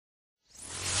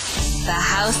The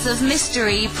House of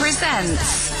Mystery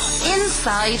presents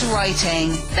Inside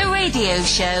Writing, the radio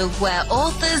show where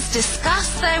authors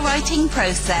discuss their writing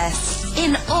process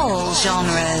in all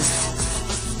genres.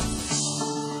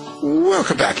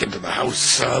 Welcome back into the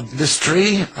House of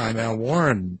Mystery. I'm Al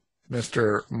Warren.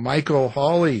 Mr. Michael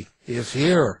Hawley is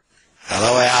here.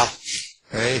 Hello, Al.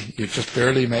 Hey, you just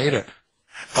barely made it.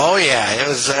 Oh, yeah, it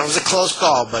was a close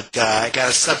call, but I got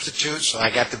a substitute, so I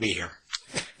got to be here.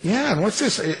 Yeah, and what's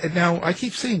this? Now, I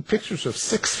keep seeing pictures of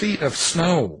 6 feet of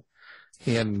snow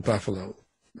in Buffalo.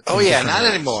 Oh, yeah, not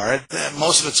anymore.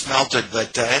 Most of it's melted,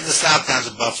 but in the south towns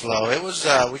of Buffalo, it was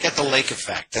we got the lake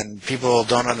effect, and people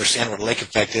don't understand what lake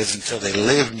effect is until they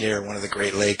live near one of the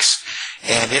Great Lakes,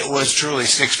 and it was truly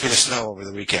 6 feet of snow over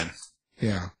the weekend.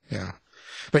 Yeah.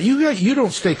 But you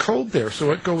don't stay cold there,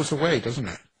 so it goes away, doesn't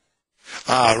it?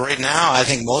 Right now, I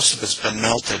think most of it's been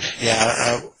melted.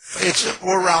 Yeah,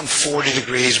 we're around 40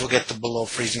 degrees. We'll get to below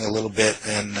freezing a little bit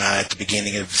at the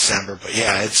beginning of December. But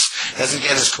yeah, it doesn't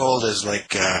get as cold as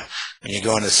like when you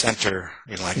go in the center,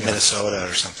 like Minnesota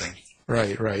or something.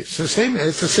 Right. So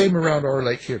it's the same around our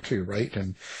lake here too, right?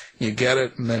 And you get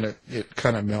it, and then it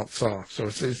kind of melts off. So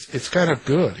it's kind of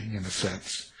good in a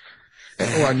sense.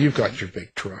 And you've got your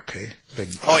big truck, hey?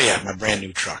 Oh yeah, my brand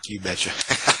new truck. You betcha.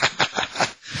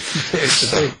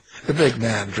 It's the big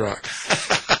man truck.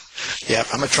 Yeah,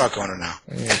 I'm a truck owner now.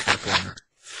 Yeah, truck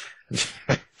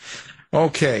owner.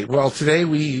 Okay, well, today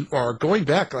we are going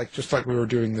back, just like we were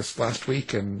doing this last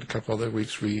week and a couple other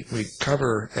weeks. We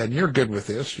cover, and you're good with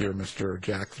this. You're Mr.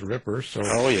 Jack the Ripper. So.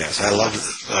 Oh yes, I love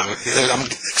it. I'm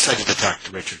excited to talk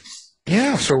to Richard.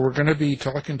 Yeah, so we're going to be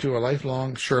talking to a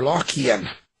lifelong Sherlockian.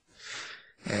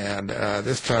 And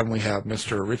this time we have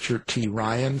Mr. Richard T.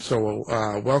 Ryan. So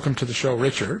welcome to the show,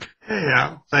 Richard. Hey,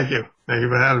 Al. Thank you. Thank you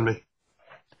for having me.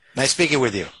 Nice speaking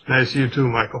with you. Nice to you too,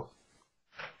 Michael.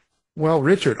 Well,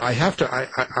 Richard, I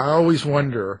always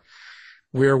wonder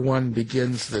where one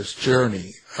begins this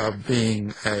journey of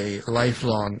being a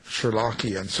lifelong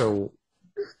Sherlockian. So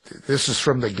this is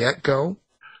from the get-go?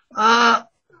 I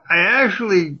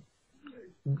actually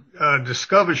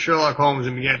discovered Sherlock Holmes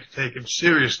and began to take him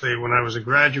seriously when I was a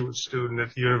graduate student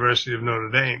at the University of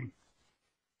Notre Dame.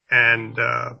 And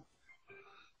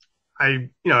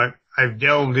I've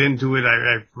delved into it.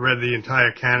 I've read the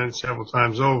entire canon several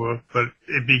times over, but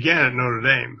it began at Notre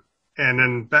Dame. And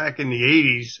then back in the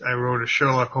 80s, I wrote a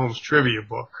Sherlock Holmes trivia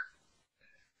book.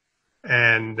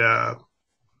 And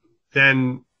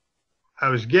then I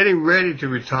was getting ready to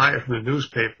retire from the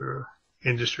newspaper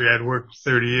industry. I'd worked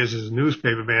 30 years as a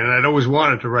newspaper man, and I'd always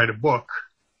wanted to write a book.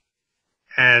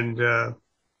 And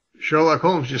Sherlock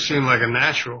Holmes just seemed like a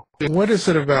natural. What is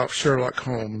it about Sherlock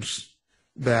Holmes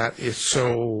that is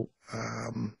so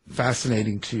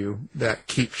fascinating to you, that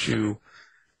keeps you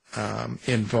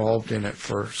involved in it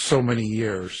for so many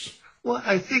years? Well,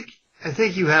 I think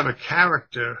you have a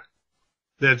character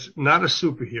that's not a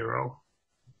superhero.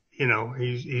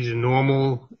 He's a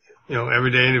normal,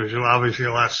 everyday individual, obviously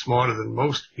a lot smarter than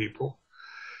most people.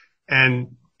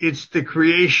 And it's the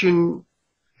creation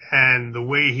and the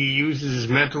way he uses his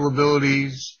mental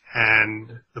abilities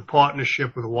and the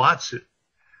partnership with Watson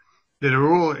that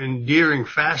are all endearing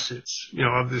facets,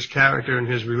 of this character and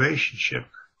his relationship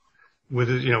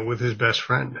with his best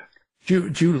friend.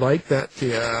 Do you like that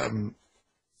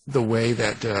the way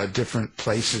that different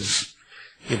places,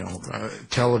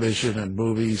 television and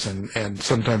movies and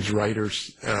sometimes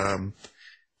writers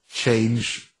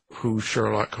change who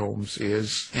Sherlock Holmes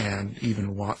is and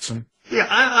even Watson? Yeah,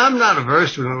 I'm not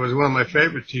averse to it. It was one of my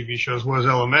favorite TV shows was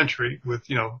Elementary with,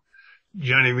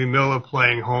 Johnny Lee Miller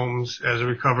playing Holmes as a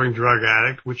recovering drug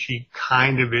addict, which he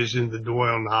kind of is in the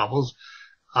Doyle novels.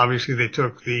 Obviously, they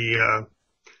took the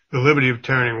liberty of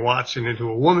turning Watson into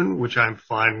a woman, which I'm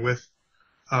fine with.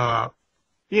 There's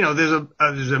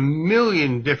a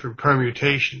million different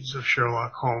permutations of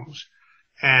Sherlock Holmes.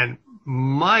 And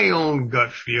my own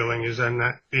gut feeling is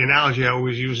that the analogy I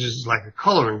always use is like a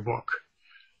coloring book.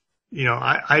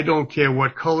 I don't care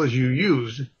what colors you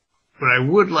use, but I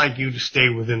would like you to stay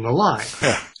within the line.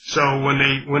 Yeah. So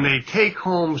when they take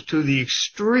Holmes to the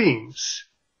extremes,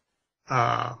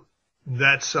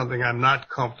 that's something I'm not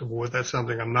comfortable with. That's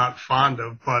something I'm not fond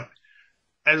of. But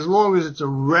as long as it's a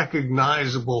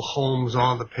recognizable Holmes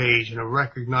on the page and a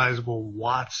recognizable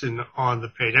Watson on the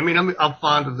page. I mean, I'm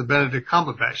fond of the Benedict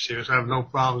Cumberbatch series. I have no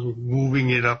problems with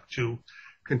moving it up to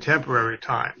contemporary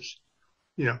times,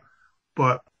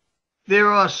 but there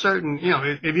are certain,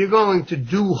 if you're going to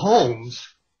do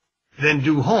Holmes, then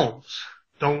do Holmes.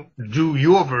 Don't do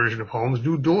your version of Holmes,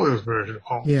 do Doyle's version of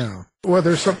Holmes. Yeah. Well,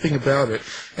 there's something about it.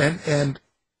 And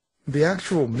the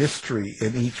actual mystery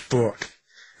in each book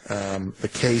the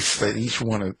case that each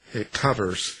one it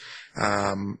covers.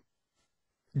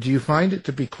 Do you find it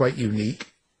to be quite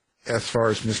unique as far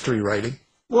as mystery writing?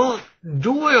 Well,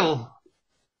 Doyle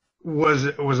was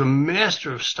a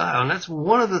master of style, and that's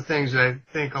one of the things that I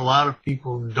think a lot of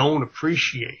people don't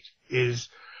appreciate is,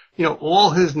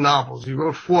 all his novels. He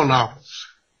wrote 4 novels,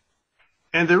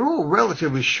 and they're all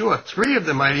relatively short. 3 of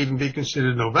them might even be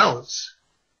considered novellas.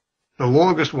 The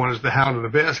longest one is The Hound of the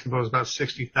Basketball, is about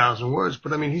 60,000 words.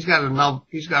 But I mean, he's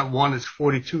got one that's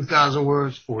 42,000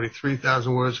 words,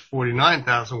 43,000 words,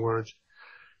 49,000 words.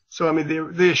 So I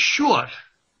mean, they're short,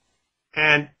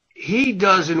 and he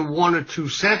does in 1 or 2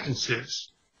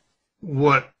 sentences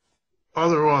what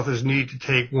other authors need to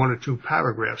take 1 or 2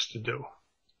 paragraphs to do.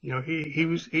 He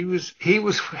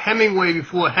was Hemingway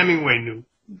before Hemingway knew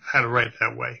how to write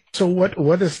that way. So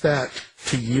what is that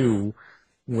to you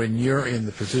when you're in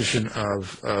the position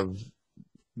of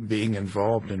being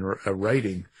involved in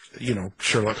writing,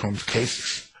 Sherlock Holmes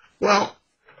cases? Well,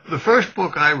 the first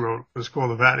book I wrote was called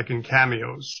The Vatican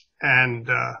Cameos, and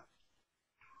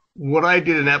what I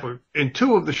did in that book, in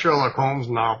 2 of the Sherlock Holmes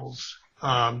novels,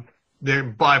 they're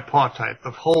bipartite.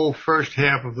 The whole first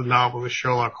half of the novel is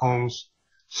Sherlock Holmes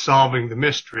solving the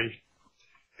mystery,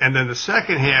 and then the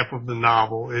second half of the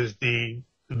novel is the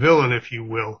villain, if you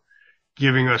will,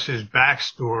 giving us his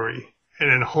backstory,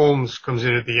 and then Holmes comes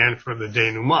in at the end for the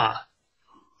denouement.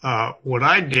 What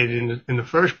I did in the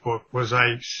first book was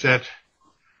I set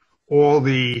all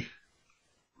the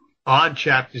odd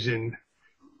chapters in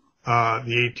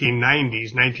the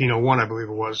 1890s, 1901, I believe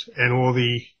it was, and all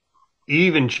the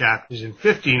even chapters in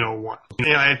 1501.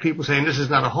 I had people saying, this is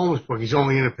not a Holmes book, he's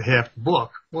only in it for half the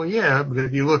book. Well, yeah, but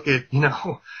if you look at,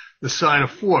 the Sign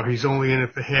of 4, he's only in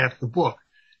it for half the book.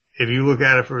 If you look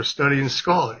at it for A Study in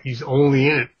Scarlet, he's only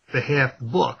in it for half the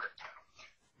book.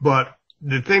 But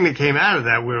the thing that came out of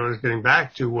that, where I was getting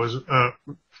back to, was a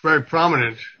very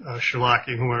prominent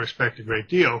Sherlockian whom I respect a great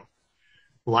deal,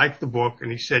 liked the book,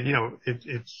 and he said,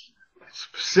 it's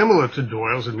similar to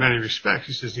Doyle's in many respects.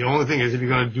 He says, the only thing is, if you're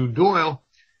going to do Doyle,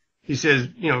 he says,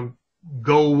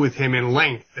 go with him in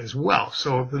length as well.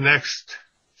 So the next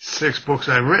 6 books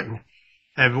I've written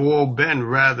have all been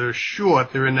rather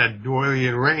short. They're in that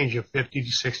Doylean range of 50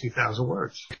 to 60,000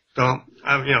 words. So,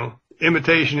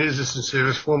 imitation is the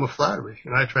sincerest form of flattery,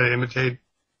 and I try to imitate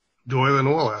Doyle in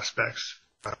all aspects.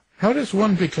 How does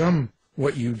one become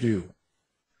what you do?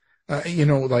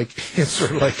 It's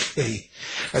sort of like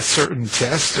a certain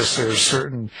test. Is there a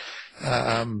certain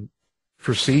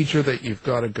procedure that you've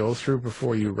got to go through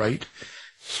before you write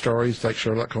stories like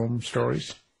Sherlock Holmes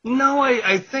stories? No,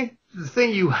 I think the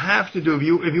thing you have to do,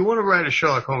 if you want to write a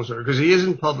Sherlock Holmes story, because he is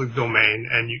in public domain,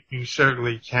 and you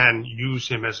certainly can use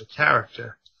him as a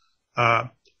character,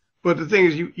 but the thing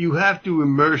is, you have to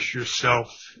immerse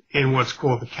yourself in what's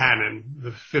called the canon,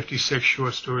 the 56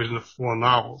 short stories and the 4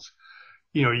 novels.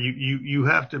 You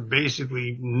have to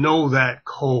basically know that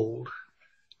cold,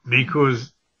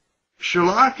 because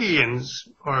Sherlockians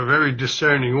are a very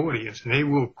discerning audience, and they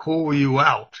will call you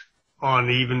out on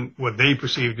even what they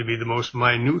perceive to be the most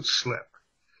minute slip.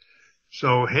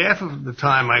 So half of the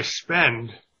time I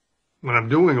spend when I'm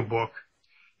doing a book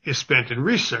is spent in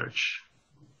research,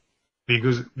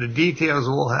 because the details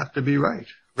all have to be right.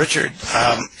 Richard,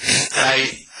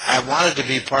 I wanted to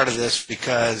be part of this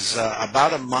because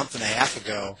about a month and a half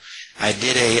ago, I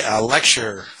did a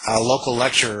local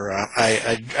lecture.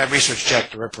 I researched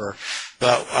Jack the Ripper,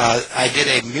 but I did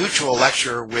a mutual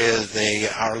lecture with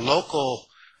our local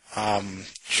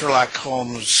Sherlock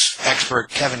Holmes expert,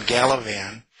 Kevin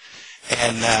Gallivan,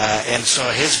 and so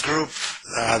his group,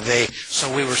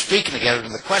 so we were speaking together,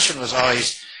 and the question was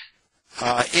always,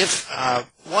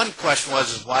 one question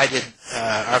was why did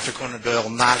Arthur Conan Doyle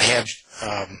not have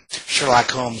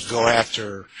Sherlock Holmes go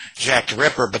after Jack the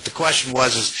Ripper? But the question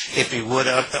was if he would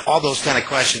have, all those kind of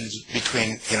questions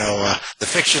between the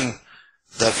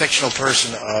fictional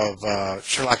person of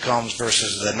Sherlock Holmes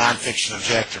versus the nonfiction of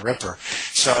Jack the Ripper.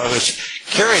 So I was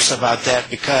curious about that,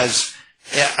 because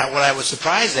what I was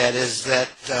surprised at is that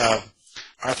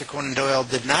Arthur Conan Doyle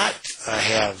did not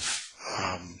have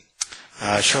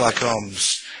Sherlock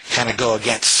Holmes kind of go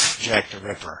against Jack the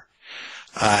Ripper.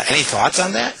 Any thoughts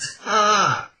on that?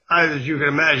 As you can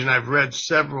imagine, I've read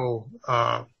several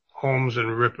Holmes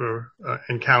and Ripper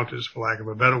encounters, for lack of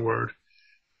a better word,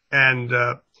 and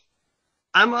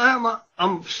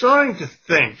I'm starting to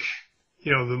think,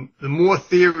 the more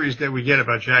theories that we get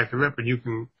about Jack the Ripper, you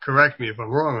can correct me if I'm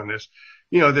wrong on this.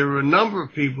 There are a number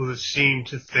of people that seem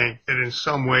to think that in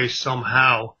some way,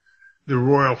 somehow, the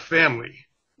royal family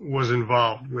was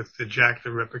involved with the Jack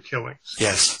the Ripper killings.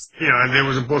 Yes. And there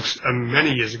was a book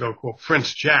many years ago called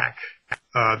Prince Jack,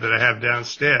 that I have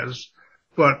downstairs.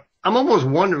 But I'm almost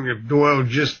wondering if Doyle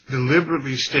just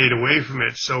deliberately stayed away from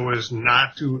it so as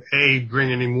not to, A,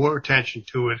 bring any more attention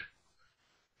to it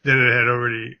than it had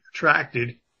already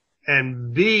attracted,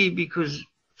 and B, because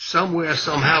somewhere,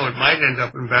 somehow, it might end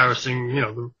up embarrassing,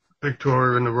 the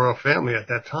Victoria and the royal family at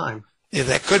that time. Yeah,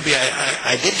 that could be.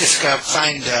 I did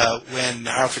find when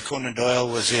Arthur Conan Doyle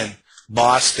was in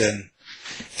Boston,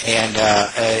 and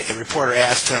a reporter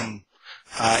asked him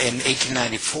in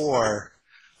 1894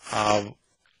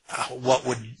 what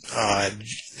would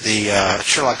the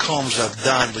Sherlock Holmes have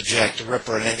done with Jack the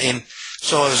Ripper, and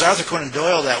so it was Arthur Conan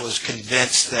Doyle that was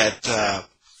convinced that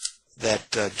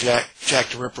Jack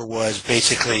the Ripper was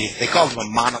basically, they called him a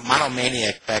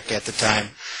monomaniac back at the time,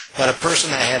 but a person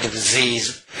that had a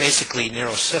disease, basically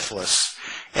neurosyphilis.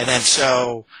 And then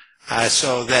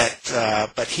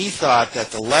but he thought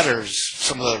that the letters,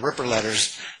 some of the Ripper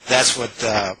letters, that's what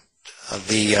the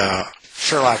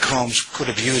Sherlock Holmes could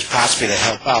have used possibly to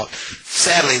help out.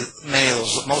 Sadly,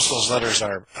 most of those letters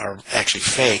are actually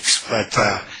fakes, but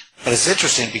it's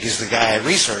interesting because the guy I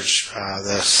researched,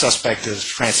 the suspect is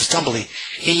Francis Tumblety,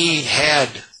 he had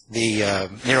the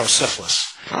neurosyphilis.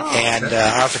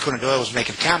 Arthur Conan Doyle was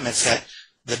making comments that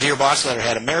the Dear Boss letter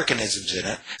had Americanisms in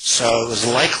it, so it was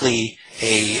likely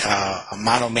a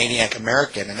monomaniac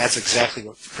American, and that's exactly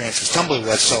what Francis Tumblety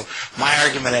was. So my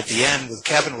argument at the end with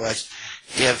Kevin was,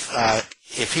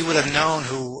 if he would have known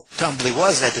who Tumblety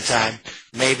was at the time,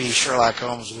 maybe Sherlock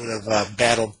Holmes would have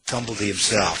battled Tumblety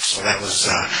himself. So that was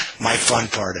my fun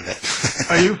part of it.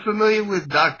 Are you familiar with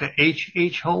Dr.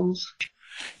 H.H. Holmes?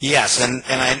 Yes, and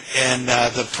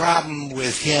the problem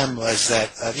with him was that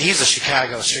he's a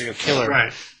Chicago serial killer.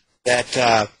 Right.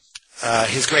 That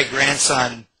his great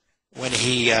grandson, when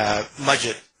he Jeff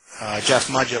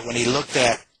Mudgett, when he looked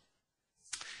at,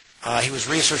 he was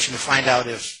researching to find out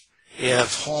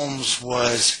if Holmes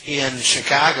was in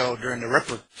Chicago during the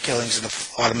Ripper killings in the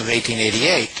autumn of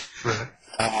 1888. Right.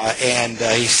 And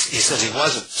he says he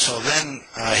wasn't. So then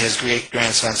his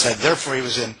great-grandson said, therefore he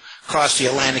was across the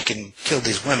Atlantic and killed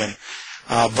these women.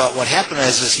 But what happened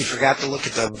is he forgot to look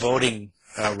at the voting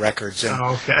records. And,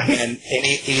 and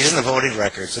he's in the voting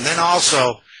records. And then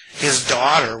also his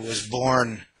daughter was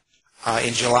born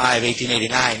in July of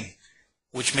 1889,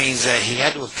 which means that he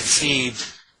had to have conceived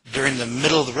during the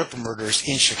middle of the Ripper murders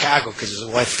in Chicago because his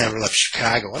wife never left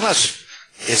Chicago, unless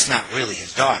it's not really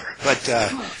his daughter. But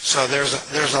so there's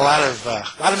a lot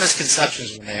of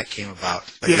misconceptions when that came about.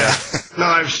 But, no,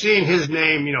 I've seen his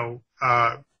name,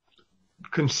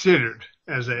 considered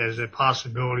as a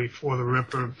possibility for the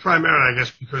Ripper, primarily, I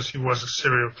guess, because he was a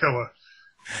serial killer.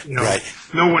 Right.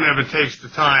 No one ever takes the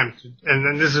time to, and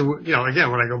then this is,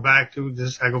 again, when I go back to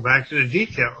this, I go back to the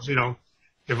details.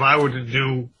 If I were to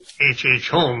do H.H.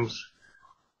 Holmes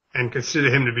and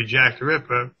consider him to be Jack the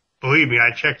Ripper, believe me,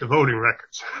 I check the voting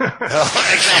records.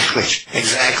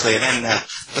 Exactly. And then,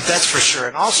 but that's for sure.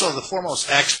 And also, the foremost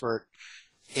expert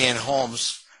in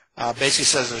Holmes basically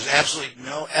says there's absolutely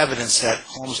no evidence that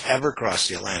Holmes ever crossed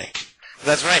the Atlantic.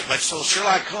 That's right. But so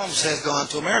Sherlock Holmes has gone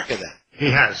to America then.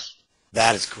 He has.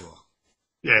 That is cool.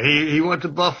 Yeah, he went to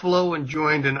Buffalo and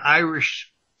joined an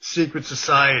Irish secret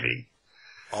society.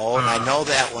 Oh, and I know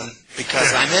that one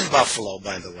because I'm in Buffalo,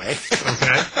 by the way.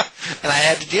 Okay. And I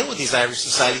had to deal with these Irish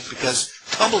societies because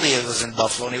Tumblety was in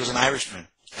Buffalo and he was an Irishman.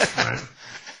 Right.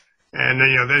 And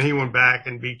then, then he went back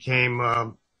and became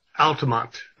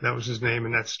Altamont. That was his name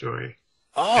in that story.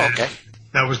 Oh, okay.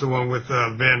 That was the one with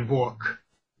Van Bork.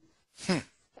 And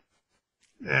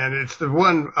it's the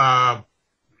one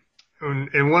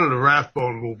in one of the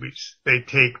Rathbone movies. They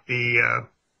take the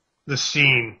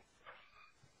scene.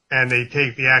 And they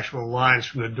take the actual lines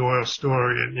from the Doyle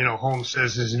story, and Holmes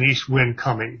says, "There's an east wind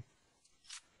coming."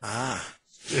 And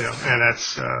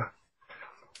that's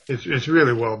it's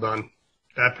really well done.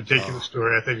 That particular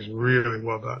story, I think, is really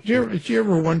well done. Did you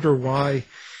ever wonder why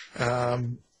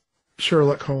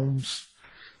Sherlock Holmes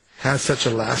has such a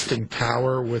lasting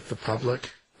power with the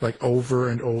public, like over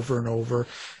and over and over?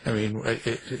 I mean,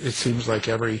 it seems like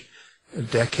every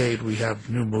decade we have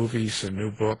new movies and new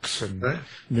books and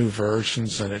new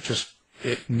versions, and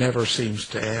it never seems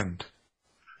to end.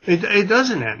 It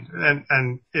doesn't end,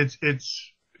 and it's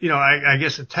I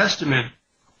guess a testament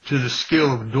to the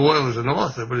skill of Doyle as an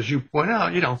author. But as you point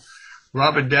out,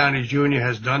 Robert Downey Jr.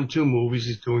 has done 2 movies.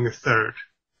 He's doing a third.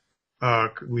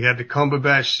 We had the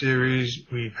Cumberbatch series.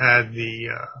 We've had the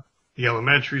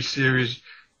Elementary series.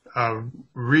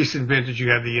 Recent vintage, you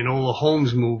have the Enola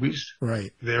Holmes movies.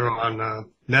 Right. They're on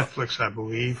Netflix, I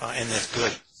believe. And that's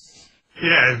good.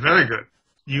 Yeah, it's very good.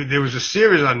 There was a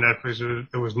series on Netflix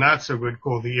that was not so good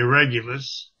called The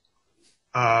Irregulars.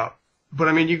 But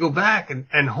I mean, you go back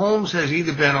and Holmes has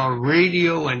either been on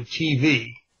radio and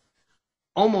TV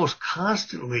almost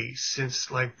constantly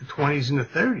since like the 20s and the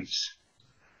 30s.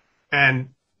 And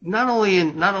not only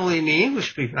in the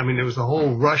English speaking, I mean, there was the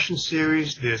whole Russian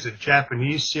series. There's a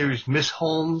Japanese series, Miss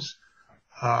Holmes.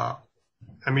 I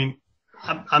mean,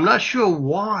 I'm not sure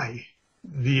why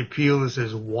the appeal is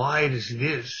as wide as it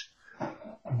is,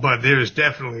 but there is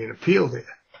definitely an appeal there.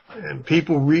 And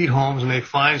people read Holmes and they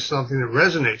find something that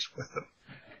resonates with them.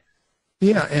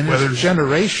 Yeah, and it's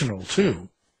generational too.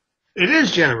 It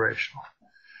is generational.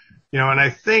 You know, and I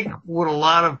think what a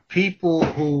lot of people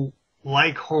who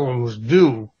like Holmes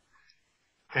do,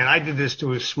 and I did this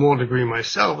to a small degree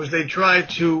myself, is they try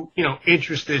to, you know,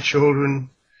 interest their children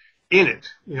in it.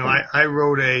 You know, I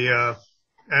wrote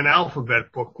an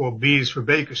alphabet book called B's for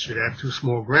Baker Street. I have 2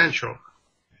 small grandchildren.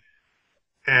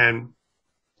 And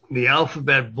the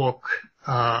alphabet book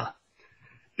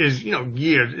is, you know,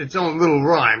 geared. It's on little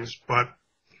rhymes, but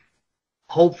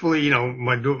hopefully, you know,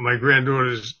 my granddaughter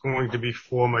is going to be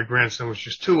 4. My grandson was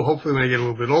just 2. Hopefully, when they get a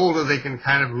little bit older, they can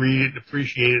kind of read it,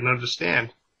 appreciate it, and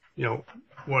understand, you know,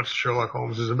 what Sherlock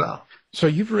Holmes is about. So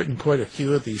you've written quite a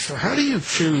few of these. So how do you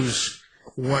choose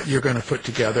what you're going to put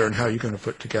together and how you're going to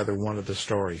put together one of the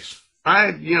stories?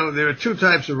 You know, there are 2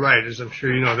 types of writers. I'm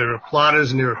sure you know. There are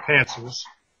plotters and there are pantsers.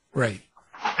 Right.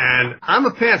 And I'm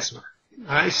a pantser.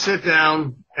 I sit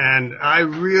down and I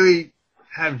really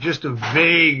have just a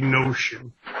vague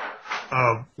notion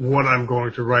of what I'm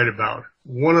going to write about.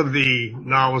 One of the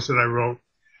novels that I wrote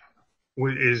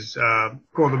is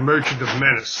called The Merchant of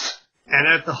Menace. And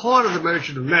at the heart of The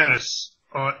Merchant of Menace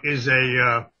is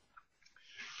a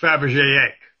Fabergé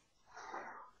egg.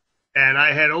 And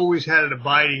I had always had an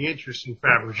abiding interest in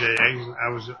Fabergé eggs. I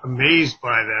was amazed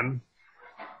by them.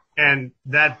 And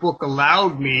that book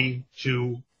allowed me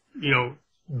to, you know,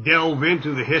 delve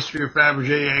into the history of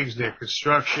Fabergé eggs, their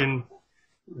construction,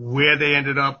 where they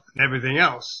ended up, and everything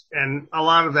else. And a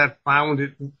lot of that found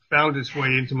its way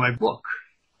into my book.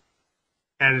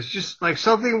 And it's just like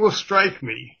something will strike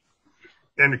me,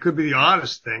 and it could be the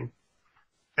oddest thing,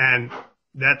 and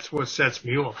that's what sets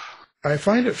me off. I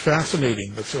find it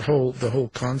fascinating. That's the whole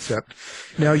concept.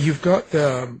 Now you've got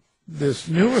this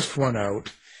newest one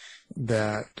out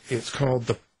that it's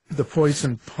called the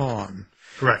Poisoned Pawn.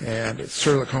 Correct. And it's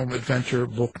Sherlock Holmes Adventure,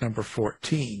 book number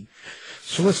 14.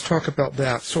 So let's talk about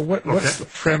that. So what's the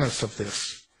premise of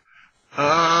this?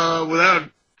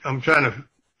 I'm trying to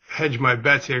hedge my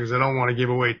bets here because I don't want to give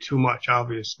away too much,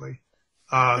 obviously.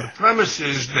 The premise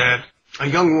is that a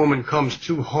young woman comes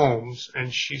to Holmes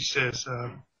and she says,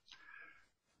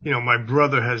 you know, my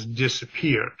brother has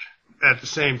disappeared. At the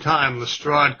same time,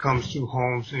 Lestrade comes to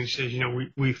Holmes and he says, you know,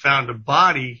 we found a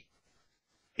body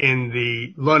in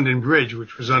the London Bridge,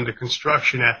 which was under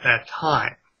construction at that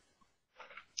time.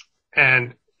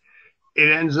 And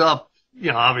it ends up,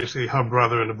 you know, obviously her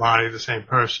brother and the body are the same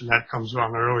person. That comes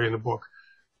on early in the book.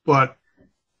 But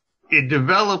it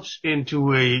develops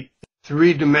into a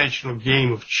 3-dimensional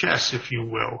game of chess, if you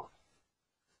will,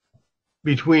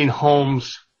 between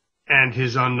Holmes and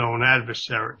his unknown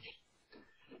adversary.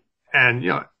 And, you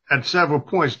know, at several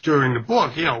points during the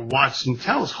book, you know, Watson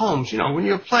tells Holmes, you know, when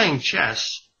you're playing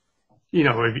chess, you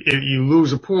know, if you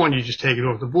lose a pawn, you just take it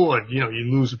off the board. You know,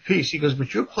 you lose a piece. He goes,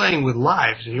 but you're playing with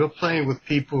lives and you're playing with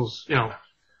people's, you know,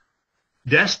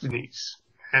 destinies.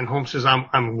 And Holmes says,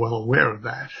 I'm well aware of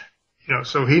that. You know,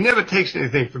 so he never takes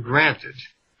anything for granted.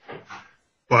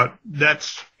 But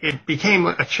it became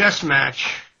a chess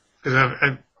match because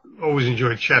I've always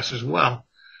enjoyed chess as well.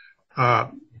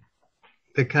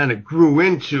 That kind of grew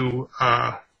into,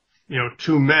 you know,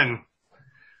 2 men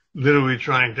literally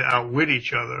trying to outwit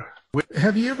each other.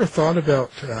 Have you ever thought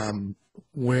about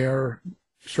where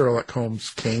Sherlock Holmes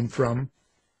came from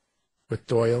with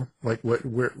Doyle? Like, what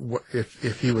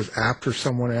if he was after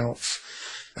someone else,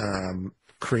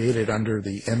 created under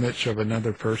the image of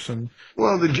another person?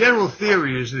 Well, the general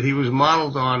theory is that he was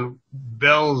modeled on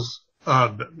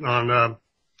one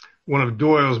of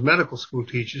Doyle's medical school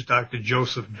teachers, Dr.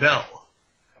 Joseph Bell.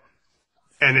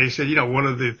 And they said, you know, one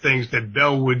of the things that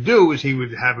Bell would do is he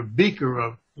would have a beaker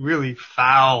of really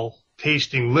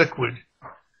foul-tasting liquid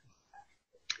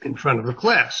in front of the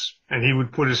class. And he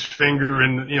would put his finger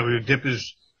in, you know, he would dip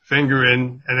his finger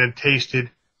in and then taste it.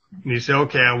 And he'd say,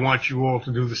 okay, I want you all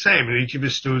to do the same. And each of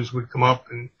his students would come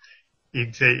up and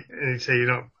he'd say, you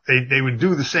know, they would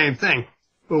do the same thing.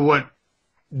 But what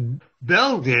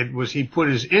Bell did was he put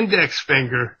his index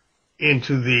finger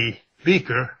into the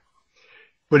beaker,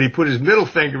 but he put his middle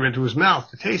finger into his mouth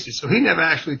to taste it. So he never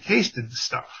actually tasted the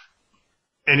stuff.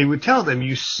 And he would tell them,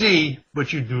 you see,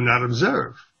 but you do not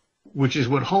observe, which is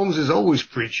what Holmes is always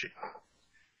preaching.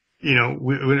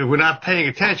 we're not paying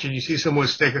attention. You see someone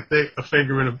stick a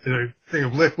finger in a thing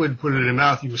of liquid, put it in their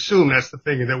mouth, you assume that's the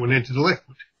finger that went into the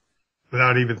liquid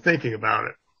without even thinking about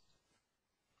it.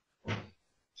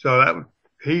 So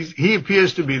he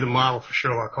appears to be the model for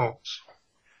Sherlock Holmes.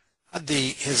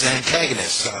 His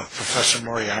antagonist, Professor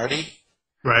Moriarty.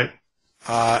 Right.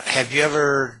 Have you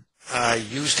ever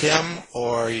used him,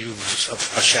 or you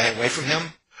shy away from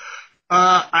him?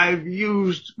 I've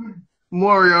used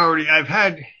Moriarty. I've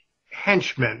had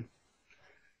henchmen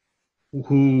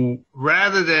who,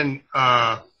 rather than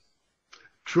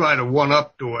try to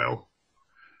one-up Doyle,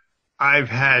 I've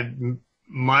had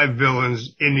my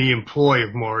villains in the employ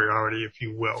of Moriarty, if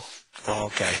you will. Oh,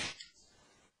 okay.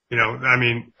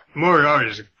 Moriarty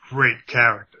is a great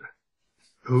character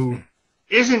who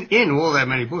isn't in all that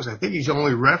many books. I think he's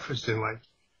only referenced in like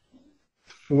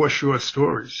 4 short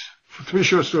stories, 3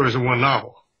 short stories and 1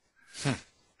 novel.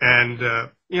 And,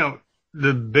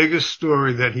 the biggest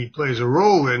story that he plays a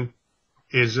role in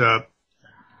is The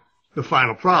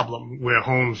Final Problem, where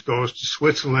Holmes goes to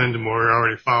Switzerland and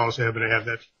Moriarty follows him and they have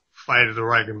that fight at the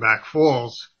Reichenbach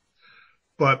Falls.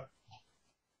 But,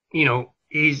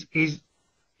 he's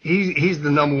the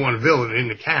number 1 villain in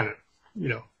the canon,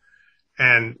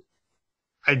 and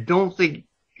I don't think,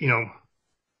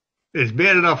 it's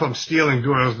bad enough I'm stealing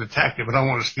Doyle's detective, but I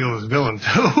want to steal his villain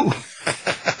too.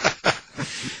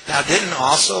 Now, didn't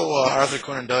also Arthur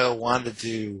Conan Doyle wanted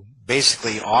to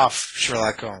basically off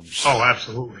Sherlock Holmes? Oh,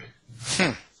 absolutely.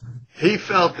 He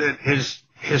felt that his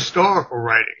historical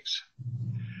writings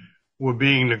were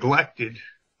being neglected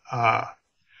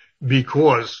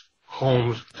because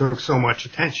Holmes took so much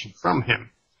attention from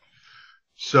him.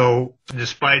 So,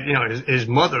 despite, his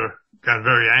mother got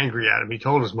very angry at him. He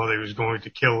told his mother he was going to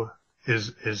kill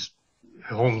his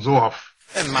Holmes off.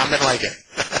 And Mom didn't like it.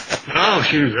 No,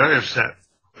 she was very upset.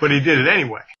 But he did it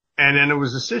anyway. And then there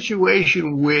was a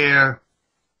situation where,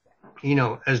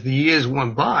 as the years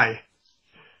went by,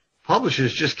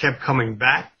 publishers just kept coming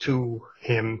back to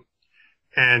him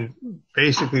and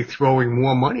basically throwing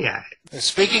more money at it.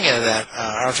 Speaking of that,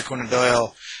 Arthur Conan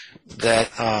Doyle,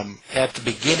 that at the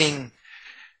beginning,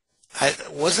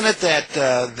 wasn't it that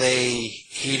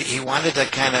he wanted to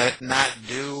kind of not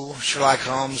do Sherlock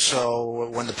Holmes, so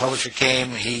when the publisher came,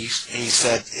 he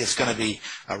said it's going to be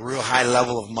a real high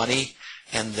level of money,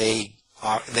 and they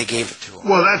gave it to him.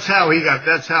 Well, that's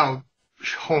how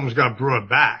Holmes got brought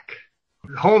back.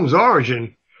 Holmes'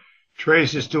 origin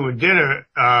traces to a dinner.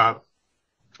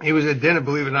 He was at dinner,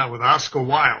 believe it or not, with Oscar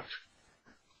Wilde,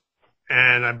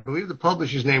 and I believe the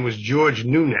publisher's name was George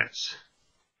Nunez.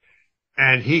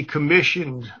 And he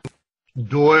commissioned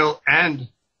Doyle and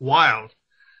Wilde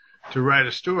to write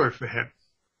a story for him.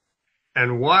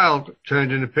 And Wilde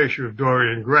turned in a picture of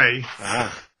Dorian Gray,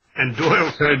 and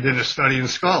Doyle turned in a Study in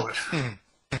Scarlet.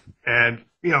 And,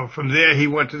 from there he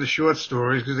went to the short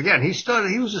stories, because again,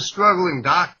 he was a struggling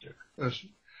doctor.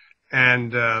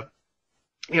 And,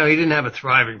 he didn't have a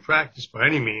thriving practice by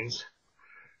any means.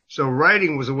 So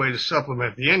writing was a way to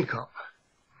supplement the income.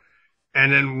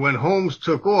 And then when Holmes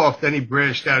took off, then he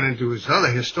branched out into his other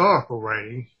historical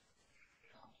writing.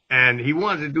 And he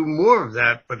wanted to do more of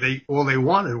that, but all they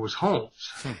wanted was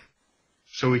Holmes.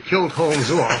 So he killed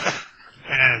Holmes off,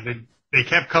 and they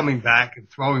kept coming back and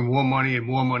throwing more money and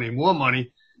more money and more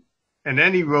money. And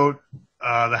then he wrote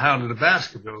The Hound of the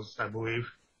Baskervilles, I believe.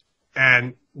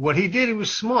 And what he did, he was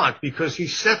smart, because he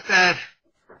set that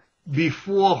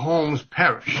before Holmes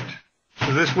perished.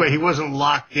 So this way he wasn't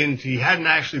locked into, he hadn't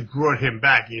actually brought him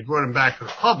back. He had brought him back to the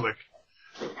public,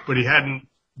 but he hadn't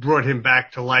brought him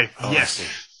back to life yet.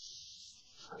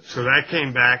 So that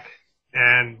came back,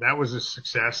 and that was a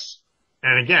success.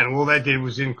 And again, all that did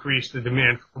was increase the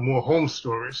demand for more Holmes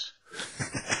stories.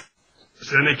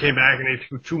 So then they came back and they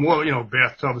threw 2 more,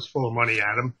 bathtubs full of money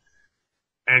at him.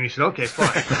 And he said, okay,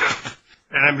 fine.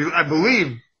 And I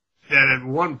believe that at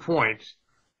one point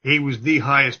he was the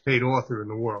highest paid author in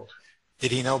the world.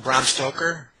 Did he know Bram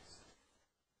Stoker?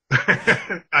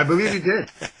 I believe he did.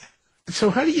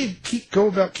 So how do you go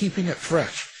about keeping it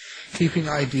fresh, keeping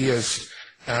ideas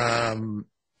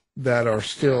that are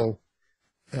still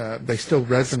they still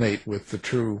resonate with the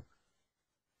true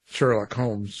Sherlock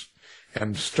Holmes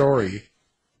and story,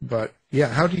 but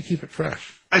how do you keep it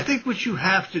fresh? I think what you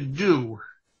have to do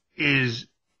is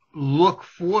look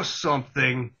for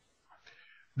something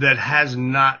that has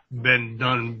not been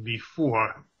done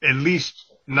before, at least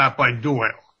not by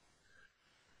Doyle.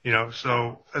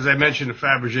 So as I mentioned, the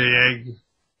Fabergé egg,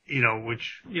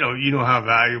 which, you know how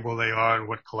valuable they are and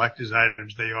what collector's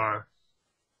items they are,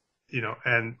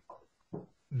 and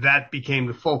that became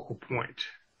the focal point.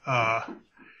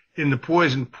 In the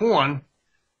Poison Pawn,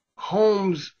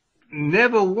 Holmes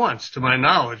never once, to my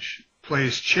knowledge,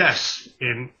 plays chess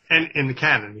in the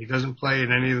canon. He doesn't play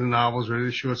in any of the novels or any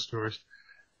of the short stories.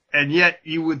 And yet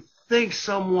you would think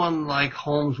someone like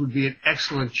Holmes would be an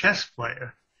excellent chess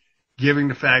player, given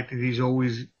the fact that he's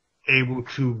always able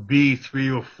to be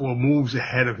 3 or 4 moves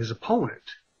ahead of his opponent.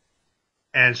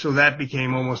 And so that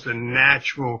became almost a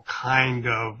natural kind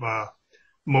of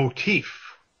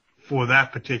motif for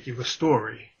that particular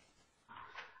story.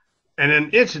 And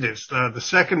then incidents. The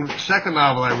second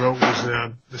novel I wrote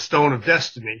was The Stone of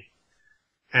Destiny.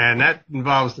 And that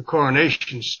involves the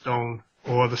coronation stone,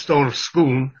 or the Stone of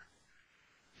Scone.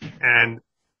 And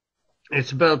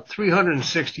it's about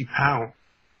 360 pounds.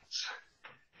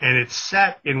 And it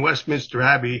sat in Westminster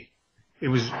Abbey. It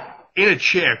was in a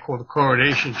chair called the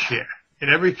coronation chair. And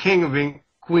every king of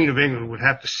queen of England would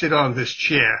have to sit on this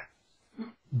chair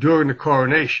during the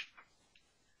coronation.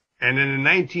 And then in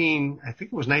I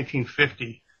think it was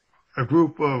 1950, a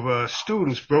group of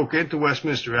students broke into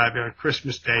Westminster Abbey on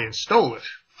Christmas Day and stole it.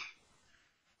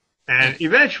 And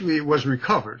eventually it was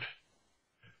recovered.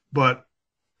 But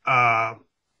for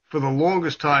the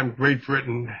longest time, Great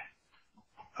Britain,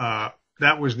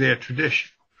 that was their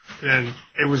tradition. And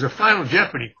it was a Final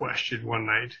Jeopardy question one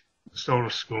night, the Stone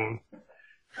of Scone.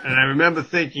 And I remember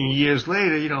thinking years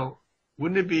later,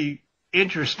 wouldn't it be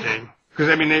interesting? Because,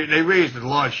 I mean, they raised a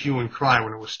large hue and cry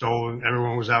when it was stolen.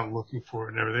 Everyone was out looking for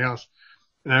it and everything else.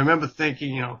 And I remember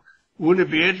thinking, wouldn't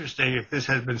it be interesting if this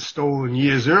had been stolen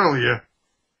years earlier,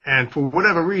 and for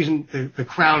whatever reason, the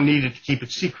crown needed to keep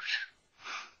it secret.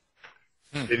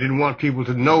 They didn't want people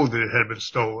to know that it had been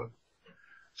stolen.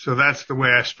 So that's the way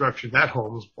I structured that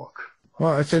Holmes book.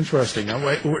 Well, that's interesting.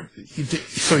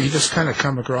 So you just kind of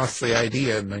come across the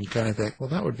idea and then kind of think, well,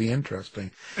 that would be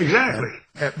interesting. Exactly.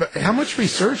 But how much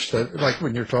research, like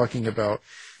when you're talking about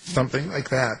something like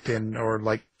that, or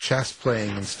like chess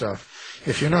playing and stuff,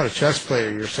 if you're not a chess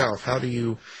player yourself, how do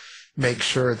you make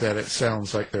sure that it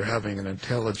sounds like they're having an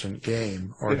intelligent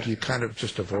game, or do you kind of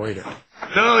just avoid it?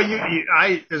 No,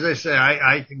 as I say,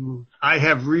 I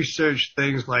have researched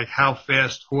things like how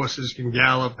fast horses can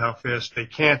gallop, how fast they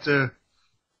canter.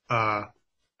 I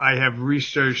have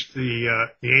researched the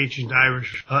ancient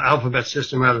Irish alphabet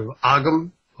system out of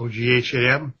Ogham,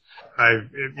 O-G-H-A-M.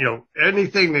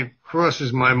 Anything that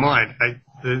crosses my mind.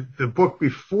 The book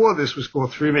before this was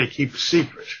called Three May Keep a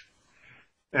Secret.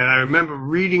 And I remember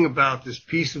reading about this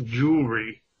piece of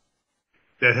jewelry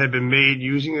that had been made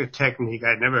using a technique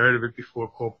I'd never heard of it before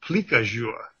called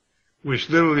plique-à-jour, which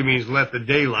literally means let the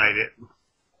daylight in.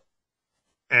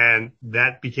 And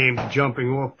that became the jumping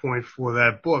off point for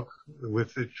that book.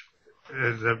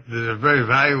 There's a very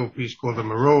valuable piece called the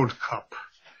Maraude Cup.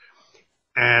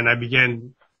 And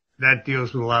that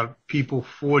deals with a lot of people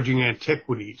forging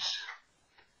antiquities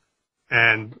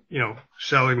and,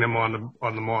 selling them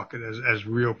on the market as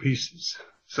real pieces.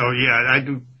 So yeah,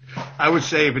 I would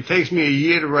say if it takes me a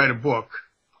year to write a book,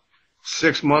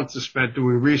 6 months is spent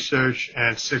doing research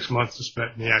and 6 months is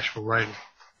spent in the actual writing.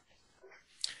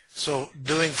 So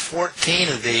doing 14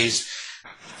 of these,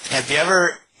 have you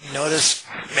ever noticed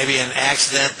maybe an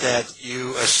accident that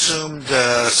you assumed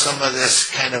some of this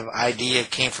kind of idea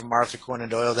came from Arthur Conan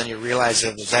Doyle, then you realized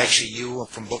it was actually you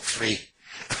from book 3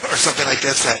 or something like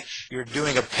this, that you're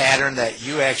doing a pattern that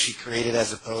you actually created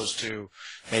as opposed to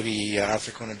maybe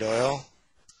Arthur Conan Doyle?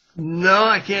 No,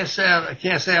 I can't say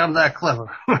I'm that clever.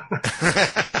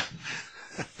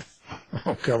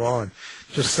 Oh, come on.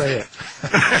 Just say it.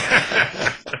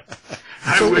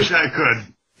 I wish I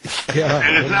could. Yeah.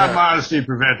 And it's not modesty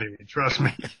preventing me, trust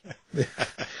me.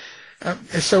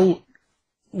 So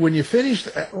when you finish,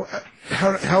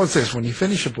 how is this? When you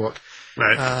finish a book,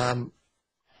 right.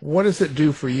 What does it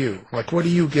do for you? Like, what do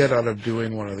you get out of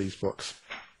doing one of these books?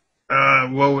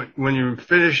 Well, when you're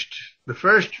finished, the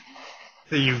first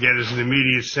thing you get is an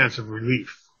immediate sense of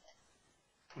relief.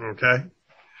 Okay?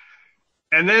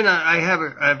 And then I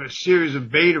have a series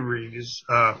of beta readers,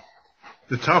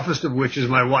 the toughest of which is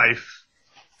my wife.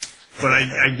 But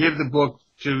I give the book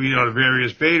to, the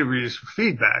various beta readers for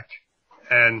feedback.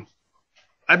 And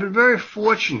I've been very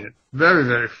fortunate, very,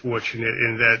 very fortunate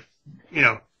in that,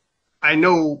 I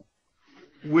know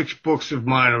which books of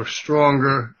mine are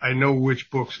stronger. I know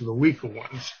which books are the weaker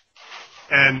ones.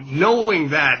 And knowing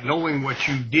what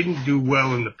you didn't do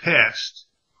well in the past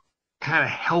kind of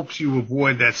helps you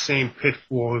avoid that same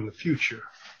pitfall in the future.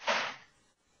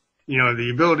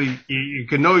 The ability, you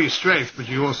can know your strengths, but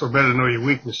you also better know your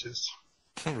weaknesses.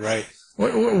 Right.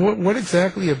 What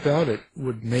exactly about it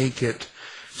would make it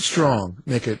strong,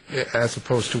 make it as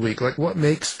opposed to weak? Like, what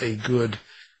makes a good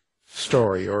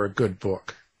story or a good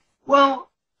book? Well,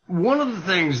 one of the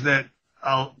things that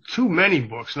too many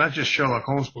books, not just Sherlock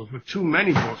Holmes books, but too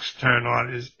many books turn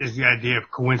on is the idea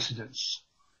of coincidence,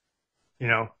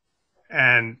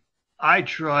 and I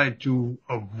try to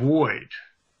avoid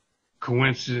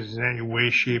coincidence in any way,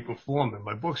 shape, or form in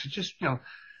my books. It just,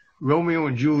 Romeo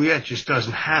and Juliet just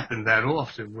doesn't happen that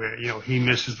often where, he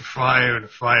misses the friar and the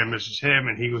friar misses him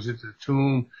and he goes into the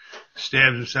tomb,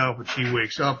 stabs himself and she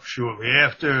wakes up shortly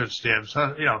after and stabs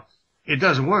her. It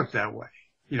doesn't work that way.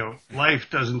 Life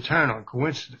doesn't turn on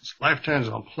coincidence. Life turns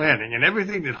on planning, and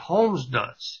everything that Holmes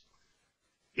does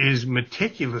is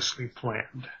meticulously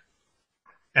planned.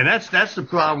 And that's the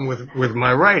problem with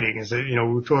my writing is that, we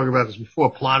were talking about this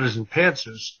before, plotters and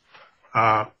pantsers.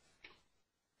 I'll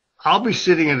be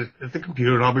sitting at the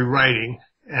computer and I'll be writing,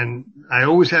 and I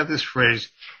always have this phrase,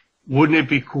 wouldn't it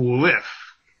be cool if?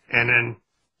 And then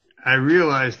I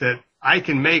realize that I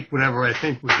can make whatever I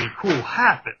think would be cool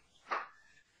happen.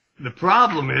 The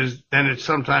problem is then it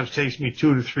sometimes takes me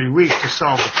 2 to 3 weeks to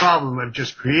solve the problem I've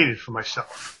just created for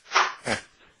myself.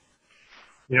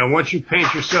 Once you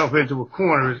paint yourself into a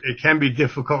corner, it can be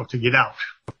difficult to get out.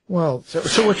 Well,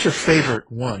 so what's your favorite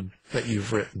one that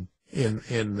you've written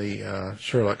in the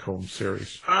Sherlock Holmes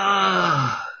series?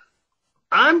 I'm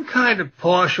kind of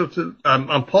partial to,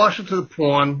 I'm partial to the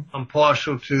Pawn. I'm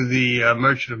partial to the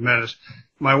Merchant of Venice.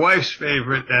 My wife's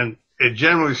favorite, and it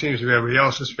generally seems to be everybody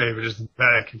else's favorite, is the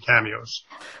Vatican cameos.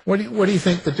 What do you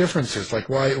think the difference is? Like,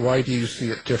 why do you see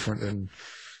it different than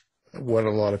what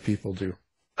a lot of people do?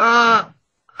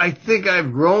 I think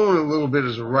I've grown a little bit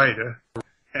as a writer,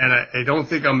 and I don't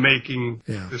think I'm making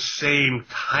the same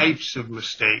types of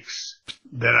mistakes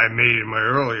that I made in my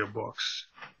earlier books,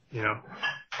 And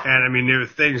I mean, there are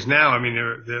things now,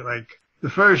 they're like the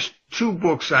first 2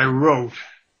 books I wrote,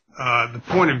 the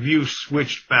point of view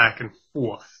switched back and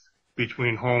forth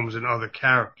between Holmes and other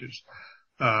characters.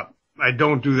 I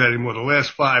don't do that anymore. The last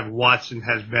 5, Watson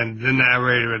has been the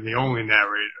narrator and the only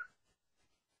narrator.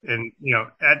 And,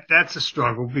 that's a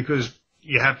struggle because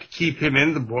you have to keep him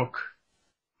in the book,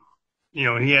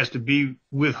 and he has to be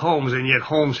with Holmes, and yet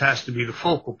Holmes has to be the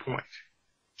focal point.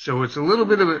 So it's a little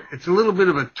bit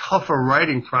of a tougher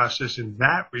writing process in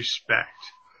that respect.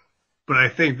 But I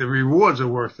think the rewards are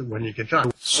worth it when you get done.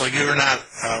 So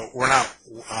we're not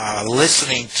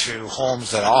listening to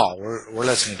Holmes at all. We're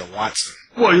listening to Watson.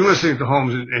 Well, you're listening to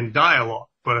Holmes in dialogue,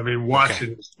 but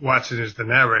Watson is the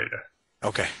narrator.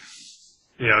 Okay.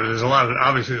 There's a lot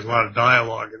of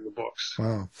dialogue in the books.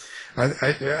 Wow.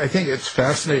 I think it's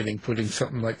fascinating putting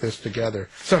something like this together.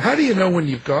 So how do you know when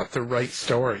you've got the right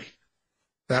story?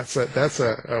 That's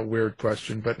a weird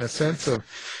question, but in a sense of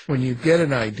when you get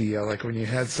an idea, like when you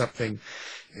had something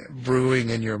brewing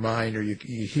in your mind or you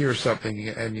hear something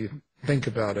and you think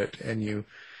about it and you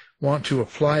want to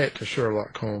apply it to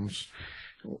Sherlock Holmes,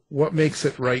 what makes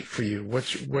it right for you?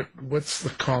 What's the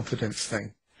confidence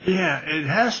thing? Yeah, it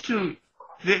has to.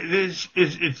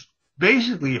 It's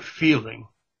basically a feeling,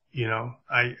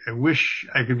 I wish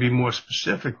I could be more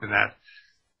specific than that,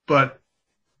 but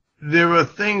there are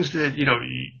things that,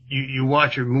 you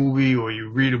watch a movie or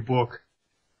you read a book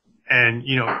and,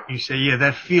 you say, yeah,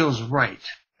 that feels right.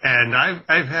 And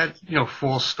I've had,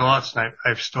 false starts, and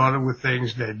I've started with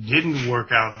things that didn't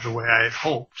work out the way I had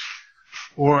hoped,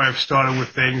 or I've started with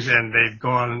things and they've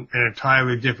gone an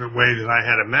entirely different way than I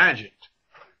had imagined.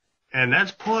 And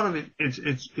that's part of it.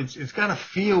 It's got to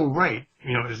feel right,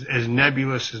 as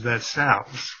nebulous as that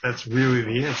sounds. That's really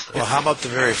the answer. Well, how about the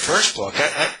very first book?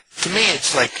 To me,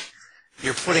 it's like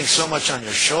you're putting so much on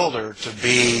your shoulder to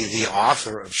be the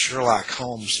author of Sherlock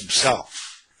Holmes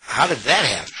himself. How did that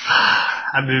happen?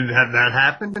 How did that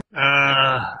happen?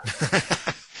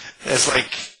 It's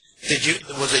like,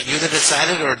 was it you that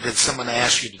decided, or did someone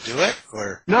ask you to do it,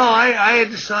 or? No, I had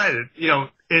decided,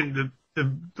 in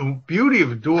the beauty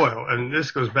of Doyle, and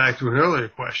this goes back to an earlier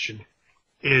question,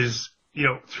 is,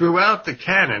 throughout the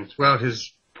canon, throughout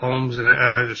his poems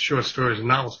and his short stories and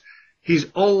novels, he's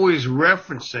always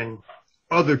referencing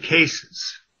other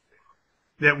cases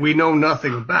that we know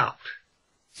nothing about.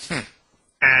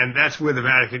 And that's where the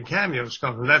Vatican cameos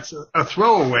come from. That's a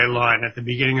throwaway line at the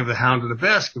beginning of The Hound of the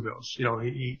Baskervilles.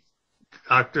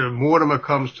 Dr. Mortimer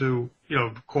comes to,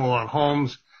 call on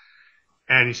Holmes,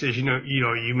 and he says,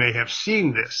 you may have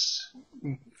seen this.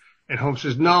 And Holmes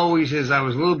says, no. He says, I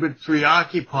was a little bit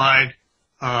preoccupied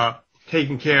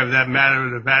taking care of that matter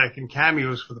of the Vatican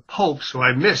cameos for the Pope, so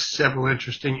I missed several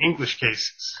interesting English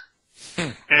cases.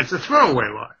 And it's a throwaway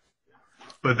line.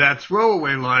 But that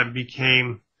throwaway line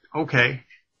became, okay,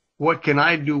 what can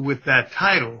I do with that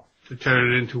title to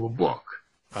turn it into a book?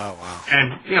 Oh, wow.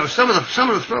 And, some of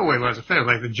the throwaway lines are famous,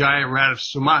 like the giant rat of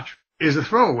Sumatra is a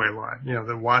throwaway line,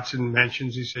 that Watson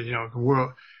mentions. He said, the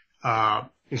world,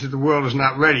 He said the world is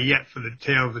not ready yet for the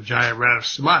tale of the giant rat of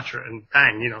Sumatra, and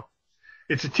bang,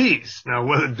 it's a tease. Now,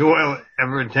 whether Doyle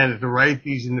ever intended to write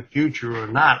these in the future or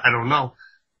not, I don't know.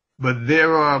 But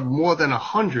there are more than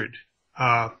 100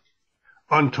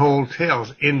 untold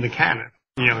tales in the canon.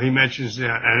 He mentions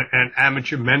an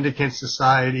amateur mendicant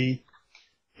society.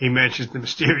 He mentions the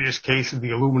mysterious case of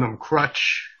the aluminum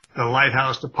crutch, the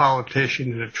lighthouse, the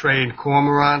politician, and the trained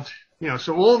cormorant.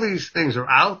 So all these things are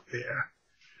out there,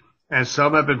 and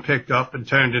some have been picked up and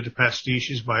turned into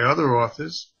pastiches by other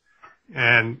authors.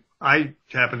 And I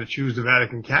happen to choose the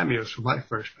Vatican cameos for my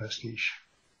first pastiche.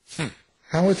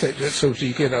 How is it? So do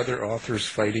you get other authors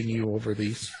fighting you over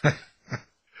these?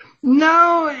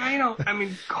 No,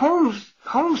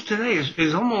 Holmes today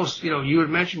is almost, you had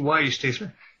mentioned why he stays.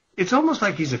 It's almost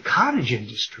like he's a cottage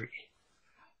industry.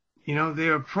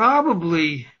 There are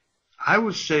probably, I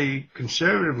would say,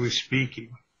 conservatively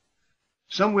speaking,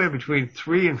 somewhere between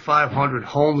 300 and 500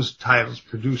 Holmes titles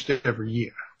produced every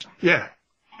year. Yeah.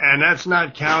 And that's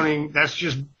not counting, that's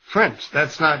just print.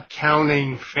 That's not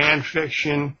counting fan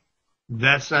fiction.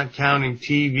 That's not counting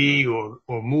TV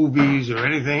or movies or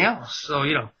anything else. So,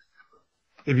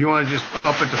 if you want to just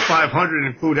up it to 500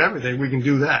 and include everything, we can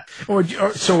do that.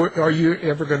 So are you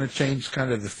ever going to change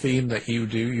kind of the theme that you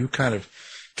do? You kind of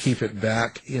keep it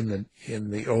back in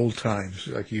the old times,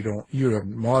 like you have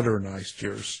modernized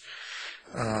yours.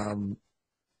 Or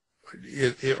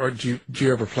do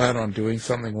you ever plan on doing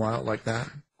something wild like that?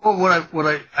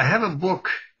 Well, I have a book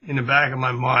in the back of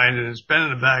my mind, and it's been in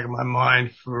the back of my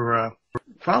mind for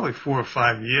probably 4 or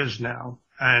 5 years now.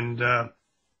 And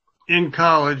in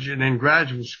college and in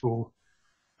graduate school,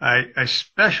 I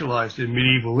specialized in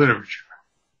medieval literature.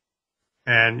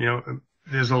 And,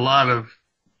 there's a lot of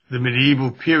the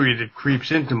medieval period that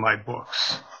creeps into my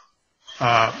books.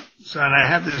 And I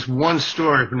have this one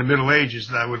story from the Middle Ages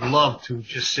that I would love to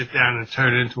just sit down and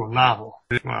turn it into a novel.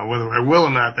 Well, whether I will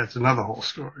or not, that's another whole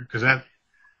story. Because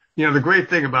the great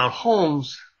thing about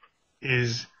Holmes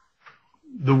is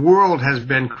the world has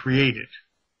been created.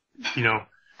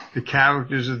 The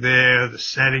characters are there, the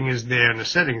setting is there, and the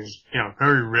setting is,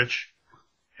 very rich.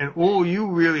 And all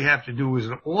you really have to do as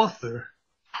an author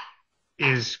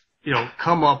is,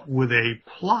 come up with a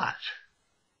plot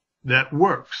that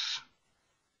works,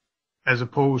 as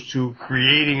opposed to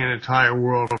creating an entire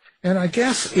world. And I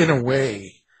guess, in a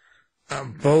way,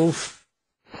 both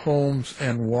Holmes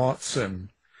and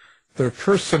Watson, their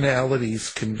personalities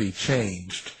can be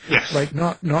changed. Yes. Like,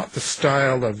 not the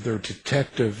style of their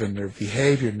detective and their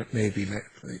behavior, maybe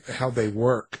how they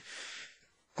work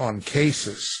on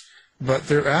cases, but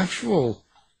their actual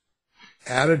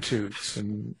attitudes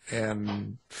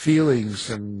and feelings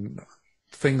and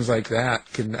things like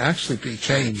that can actually be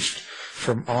changed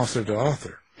from author to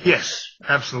author. Yes,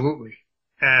 absolutely.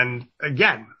 And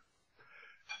again,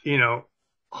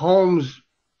 Holmes,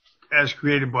 as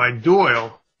created by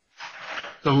Doyle,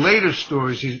 the later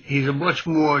stories, he's a much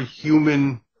more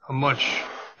human, I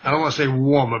don't want to say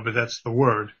warmer, but that's the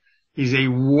word. He's a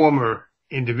warmer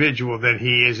individual than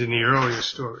he is in the earlier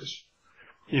stories.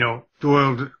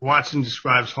 Watson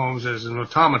describes Holmes as an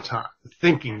automaton, a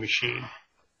thinking machine.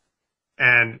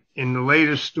 And in the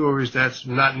later stories, that's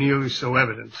not nearly so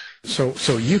evident.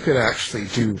 So you could actually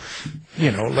do,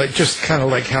 just kind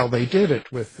of like how they did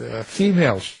it with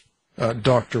females,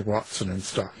 Dr. Watson and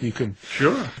stuff. You can,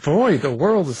 sure. Boy, the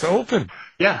world is open.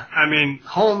 Yeah,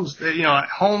 Holmes,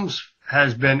 Holmes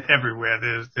has been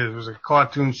everywhere. There was a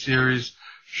cartoon series,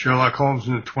 Sherlock Holmes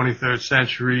in the 23rd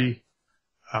century.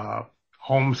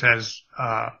 Holmes has,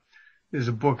 there's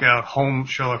a book out,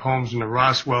 Sherlock Holmes and the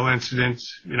Roswell incident.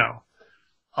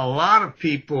 A lot of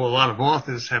people, a lot of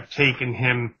authors have taken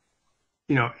him,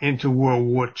 into World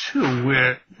War II,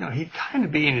 where, he'd kind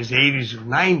of be in his 80s or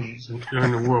 90s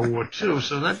during the World War II.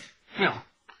 So that,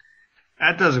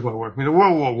 that doesn't quite work. The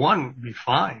World War I would be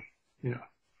fine.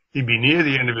 He'd be near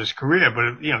the end of his career,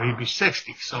 but, he'd be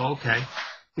 60. So, okay.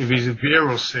 If he's a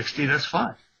virile 60, that's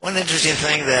fine. One interesting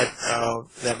thing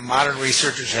that modern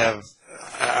researchers have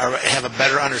a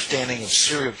better understanding of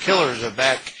serial killers.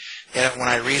 Back when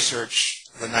I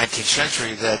researched the 19th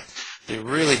century, that they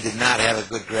really did not have a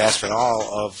good grasp at all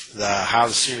of how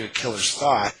the serial killers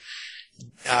thought.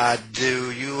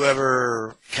 Do you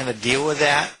ever kind of deal with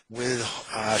that with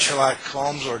Sherlock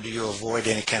Holmes, or do you avoid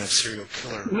any kind of serial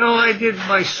killer? No, I did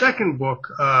my second book.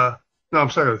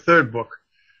 The third book.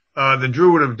 The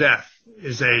Druid of Death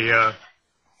is a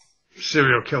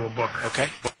serial killer book. Okay.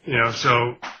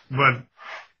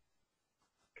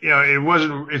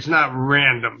 It's not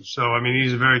random. So,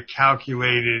 these are very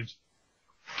calculated,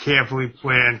 carefully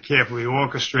planned, carefully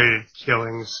orchestrated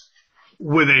killings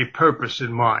with a purpose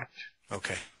in mind.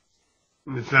 Okay.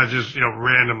 It's not just,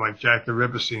 random like Jack the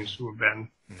Ripper seems to have been.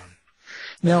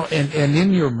 Now, and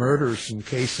in your murders and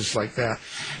cases like that,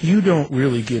 you don't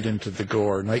really get into the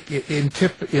gore. Like in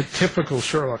typical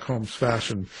Sherlock Holmes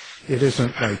fashion, it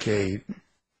isn't like a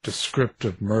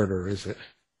descriptive murder, is it?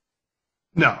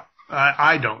 No,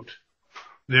 I don't.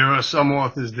 There are some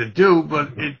authors that do,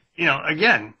 but I'm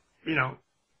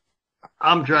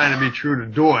trying to be true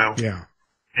to Doyle. Yeah.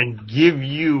 And give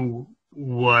you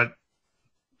what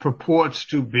purports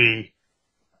to be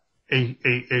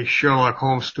a Sherlock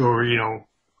Holmes story,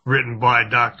 written by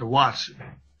Dr. Watson.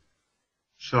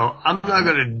 So I'm not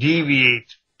going to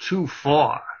deviate too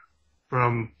far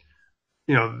from,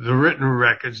 the written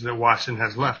records that Watson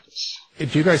has left us.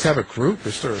 Do you guys have a group?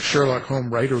 Is there a Sherlock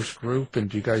Holmes writers group? And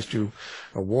do you guys do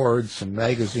awards and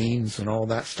magazines and all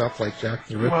that stuff like Jack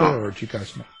the Ripper, or do you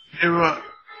guys know?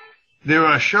 There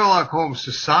are Sherlock Holmes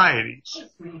societies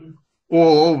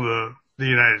all over the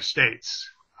United States.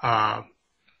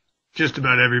 Just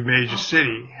about every major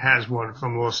city has one,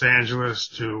 from Los Angeles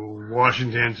to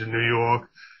Washington to New York,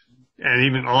 and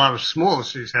even a lot of smaller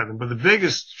cities have them. But the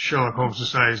biggest Sherlock Holmes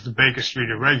society is the Baker Street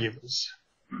Irregulars.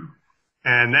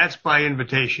 And that's by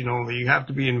invitation only. You have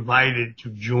to be invited to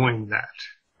join that.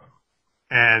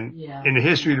 And in the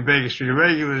history of the Baker Street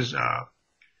Irregulars,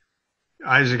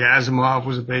 Isaac Asimov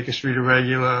was a Baker Street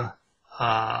Irregular.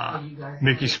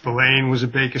 Mickey Spillane was a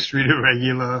Baker Street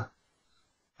Irregular.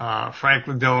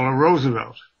 Franklin Delano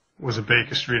Roosevelt was a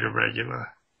Baker Street Irregular.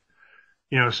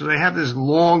 So they have this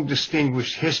long,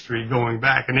 distinguished history going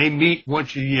back, and they meet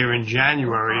once a year in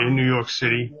January in New York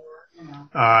City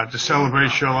to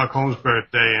celebrate Sherlock Holmes'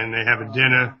 birthday, and they have a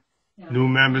dinner. New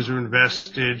members are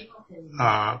invested.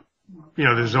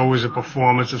 There's always a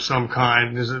performance of some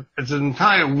kind. It's an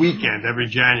entire weekend every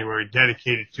January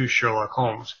dedicated to Sherlock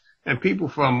Holmes, and people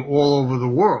from all over the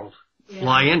world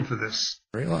fly in for this.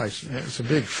 I realize it's a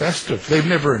big festive. They've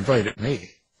never invited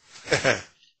me.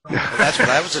 Well, that's what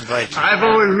I was invited to. I've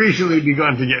only recently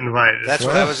begun to get invited. That's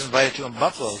what I was invited to in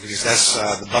Buffalo, because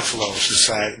that's the Buffalo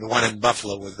Society, the one in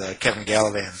Buffalo with Kevin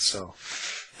Gallivan. So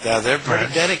they're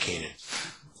pretty dedicated.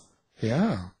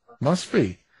 Yeah, must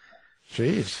be.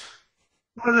 Jeez.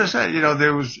 Well, as I said,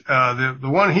 there was the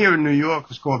one here in New York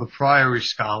was called the Priory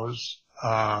Scholars.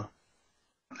 I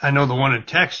know the one in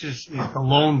Texas is the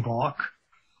Lone Bark.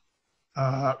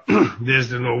 There's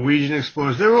the Norwegian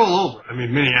Explorers. They're all over. I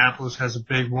mean, Minneapolis has a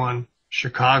big one.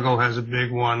 Chicago has a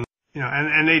big one.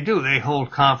 And they do. They hold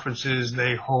conferences.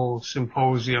 They hold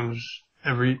symposiums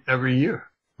every year.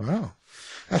 Wow.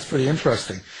 That's pretty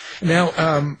interesting.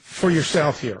 Now, for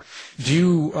yourself here, do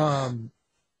you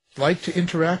like to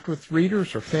interact with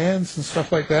readers or fans and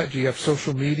stuff like that? Do you have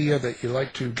social media that you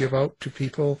like to give out to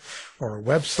people, or a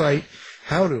website?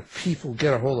 How do people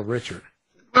get a hold of Richard?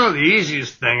 Well, the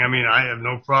easiest thing, I have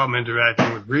no problem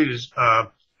interacting with readers. The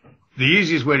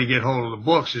easiest way to get hold of the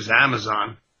books is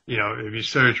Amazon. If you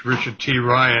search Richard T.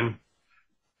 Ryan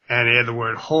and add the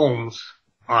word Holmes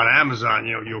on Amazon,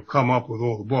 you'll come up with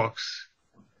all the books.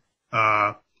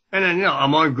 And then,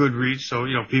 I'm on Goodreads, so,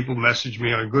 people message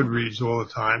me on Goodreads all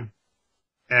the time.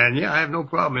 And, I have no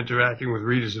problem interacting with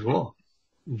readers at all.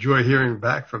 Enjoy hearing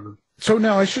back from them. So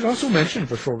now I should also mention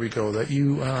before we go that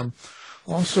you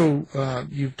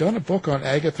you've done a book on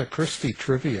Agatha Christie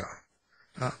trivia.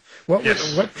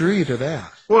 What drew you to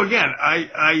that? Well, again,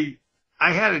 I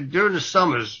had it during the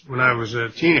summers when I was a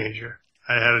teenager.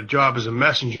 I had a job as a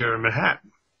messenger in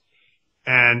Manhattan.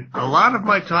 And a lot of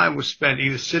my time was spent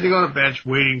either sitting on a bench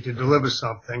waiting to deliver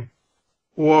something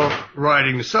or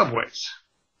riding the subways.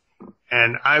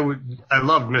 And I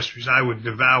loved mysteries. I would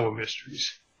devour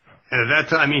mysteries. And at that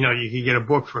time, you could get a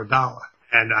book for $1.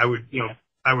 And I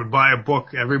would buy a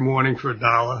book every morning for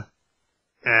 $1.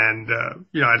 And,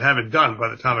 I'd have it done by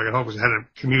the time I got home, because I had to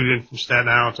commute in from Staten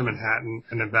Island to Manhattan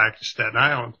and then back to Staten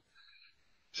Island.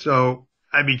 So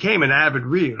I became an avid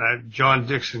reader. I had John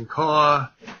Dixon Carr,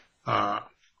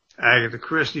 Agatha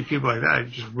Christie, people like that. I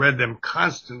just read them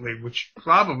constantly, which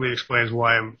probably explains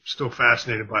why I'm still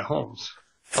fascinated by Holmes.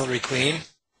 Ellery Queen,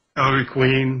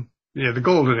 the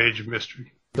golden age of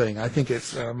mystery. I think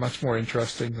it's much more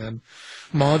interesting than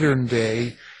modern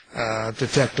day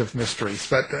detective mysteries,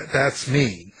 but that's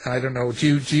me. I don't know.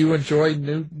 Do you enjoy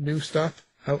new stuff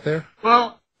out there?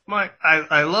 Well,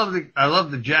 I love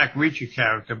the Jack Reacher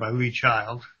character by Lee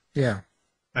Child. Yeah,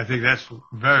 I think that's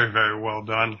very, very well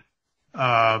done.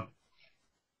 My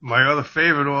other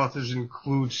favorite authors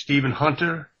include Stephen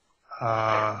Hunter,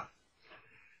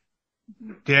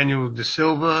 Daniel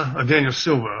Silva,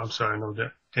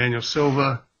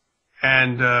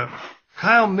 and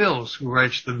Kyle Mills, who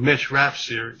writes the Mitch Rapp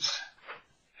series.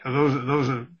 So those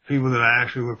are people that I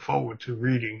actually look forward to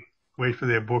reading wait for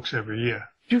their books every year.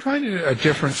 Do you find a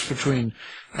difference between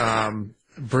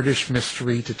British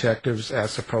mystery detectives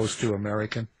as opposed to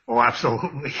American? Oh,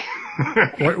 absolutely.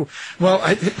 Well,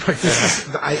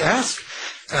 I ask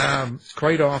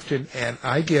quite often, and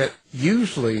I get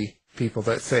usually people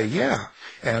that say, yeah,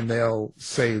 and they'll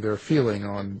say their feeling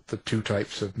on the two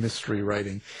types of mystery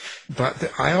writing.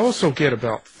 But I also get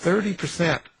about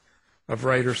 30% of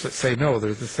writers that say, no,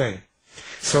 they're the same.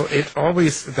 So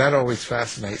that always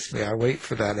fascinates me. I wait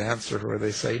for that answer where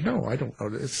they say, no, I don't know,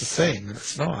 it's the same, and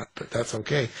it's not, but that's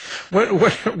okay.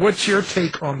 What's your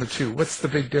take on the two? What's the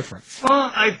big difference?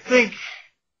 Well, I think,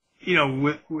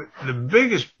 with the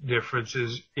biggest difference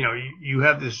is,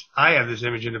 I have this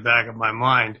image in the back of my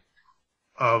mind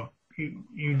of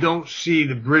you don't see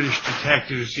the British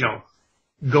detectives,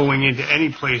 going into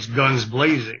any place guns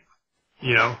blazing,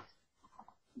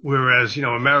 whereas,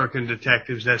 American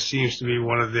detectives, that seems to be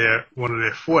one of their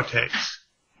fortes.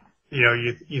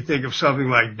 You think of something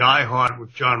like Die Hard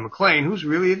with John McClane, who's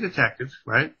really a detective,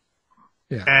 right?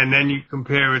 Yeah. And then you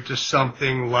compare it to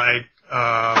something like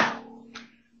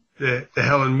the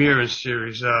Helen Mirren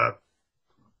series, Prime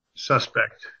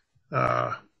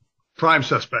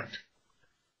Suspect.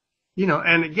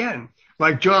 And again,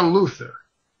 like John Luther,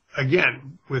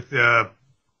 again, with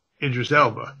Idris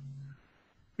Elba,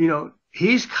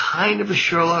 he's kind of a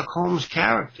Sherlock Holmes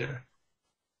character,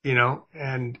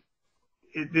 and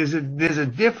there's a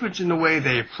difference in the way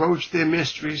they approach their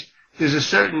mysteries. There's a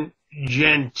certain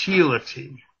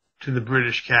gentility to the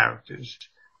British characters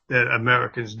that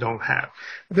Americans don't have.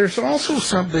 There's also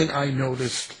something I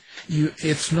noticed.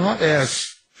 It's not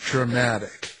as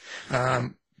dramatic.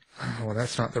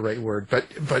 That's not the right word, but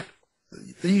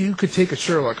you could take a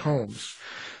Sherlock Holmes.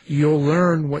 You'll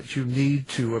learn what you need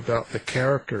to about the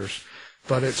characters,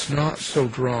 but it's not so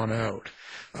drawn out.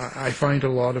 I find a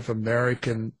lot of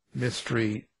American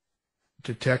mystery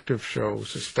detective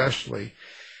shows, especially,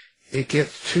 it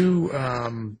gets too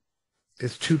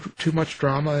much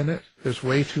drama in it. There's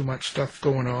way too much stuff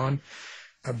going on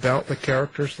about the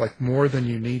characters, like more than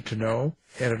you need to know,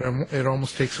 and it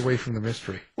almost takes away from the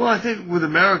mystery. Well, I think with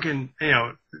American, it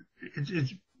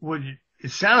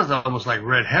sounds almost like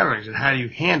red herrings, and how do you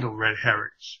handle red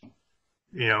herrings?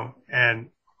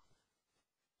 And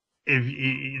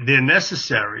if they're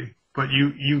necessary, but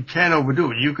you can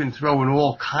overdo it. You can throw in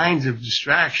all kinds of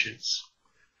distractions,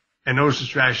 and those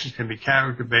distractions can be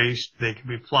character-based, they can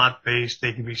be plot-based,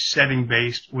 they can be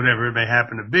setting-based, whatever it may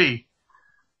happen to be.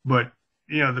 But,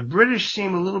 the British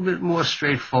seem a little bit more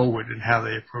straightforward in how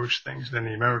they approach things than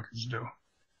the Americans do.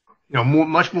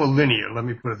 Much more linear, let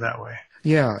me put it that way.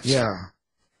 Yeah.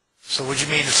 So would you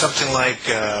mean something like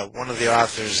one of the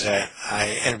authors that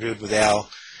I interviewed with Al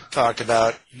talked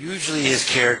about, usually his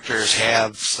characters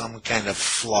have some kind of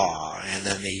flaw, and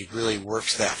then he really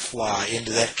works that flaw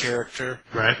into that character?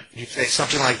 Right. You say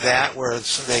something like that, where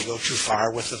they go too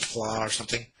far with the flaw or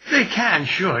something? They can,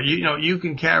 sure. You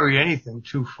can carry anything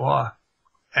too far.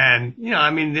 And,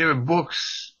 there are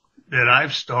books that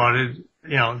I've started,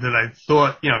 that I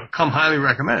thought, come highly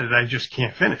recommended, I just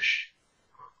can't finish.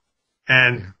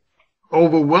 And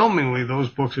overwhelmingly, those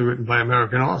books are written by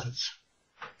American authors.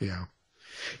 Yeah.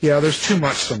 Yeah, there's too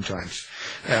much sometimes.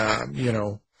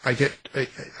 You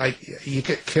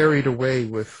get carried away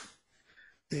with,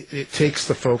 it takes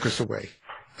the focus away.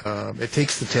 It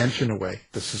takes the tension away,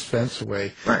 the suspense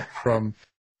away from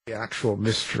the actual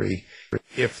mystery.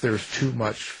 If there's too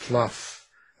much fluff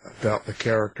about the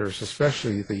characters,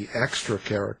 especially the extra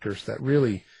characters that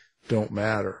really don't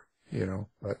matter,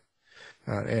 but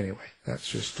anyway, that's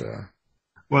just,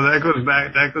 Well, that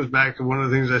goes back to one of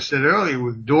the things I said earlier,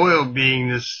 with Doyle being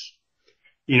this,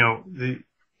 the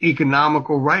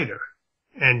economical writer,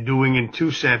 and doing in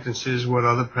 2 sentences what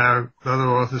other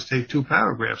authors take 2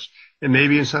 paragraphs, and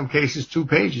maybe in some cases 2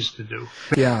 pages to do.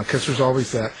 Yeah, because there's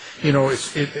always that.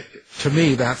 To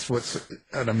me, that's what's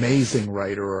an amazing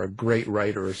writer or a great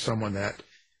writer, is someone that,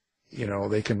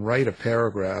 they can write a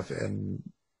paragraph and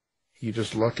you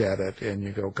just look at it and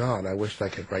you go, God, I wish I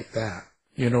could write that.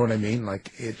 You know what I mean?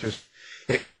 Like,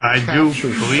 I do,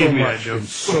 believe me, I do. And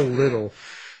so little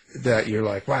that you're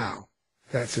like, wow,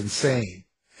 that's insane,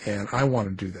 and I want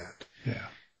to do that. Yeah.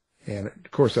 And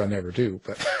of course I never do,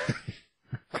 but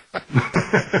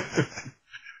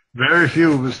very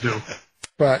few of us do.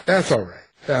 But that's all right.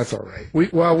 That's all right.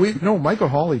 No, Michael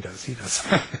Hawley does. He does.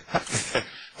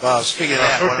 Well, speaking of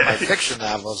that, one of my fiction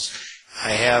novels,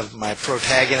 I have my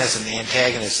protagonist and the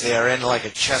antagonist. They are in like a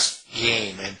chess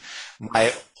game, and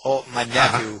my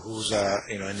nephew, who's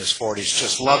in his 40s,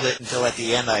 just loved it until at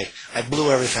the end I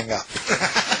blew everything up.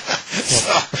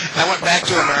 So I went back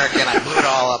to America and I blew it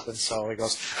all up. And so he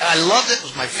goes, I loved it. It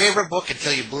was my favorite book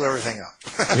until you blew everything up.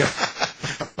 Yeah.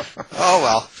 Oh,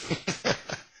 well.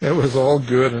 It was all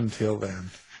good until then.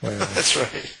 Well, that's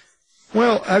right.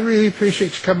 Well, I really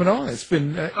appreciate you coming on. It's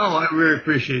been... I really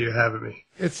appreciate you having me.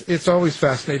 It's always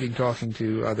fascinating talking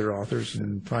to other authors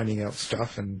and finding out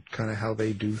stuff and kind of how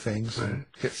they do things and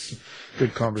get some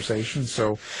good conversation.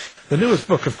 So the newest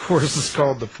book, of course, is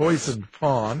called The Poisoned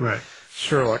Pawn, Right.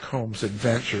 Sherlock Holmes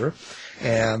Adventure.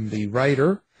 And the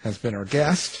writer has been our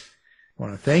guest. I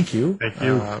want to thank you. Thank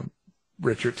you.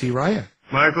 Richard T. Ryan.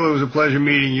 Michael, it was a pleasure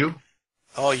meeting you.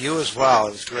 Oh, you as well.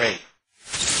 It was great.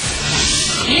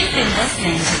 You've been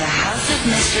listening to the House of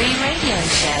Mystery radio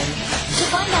show. To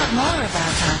find out more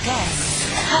about our guests,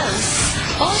 hosts,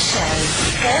 or shows,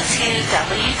 go to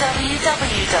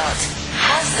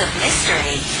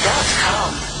www.houseofmystery.com.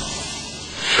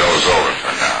 Show's over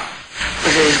for now.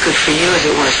 Was it as good for you as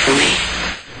it was for me?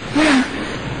 Well,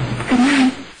 good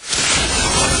night.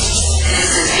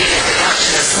 This has been a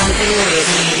production of Something Weird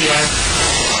Media.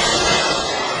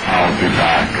 I'll be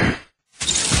back.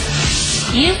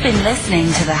 You've been listening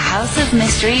to the House of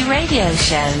Mystery radio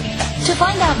show. To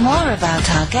find out more about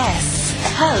our guests,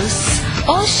 hosts,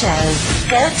 or shows,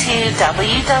 go to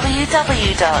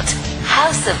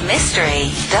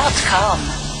www.houseofmystery.com.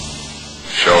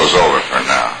 Show's over for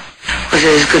now. Was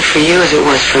it as good for you as it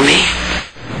was for me?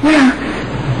 Well,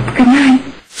 good night.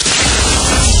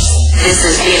 This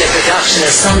has been a production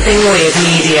of Something Weird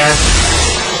Media.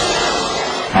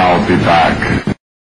 I'll be back.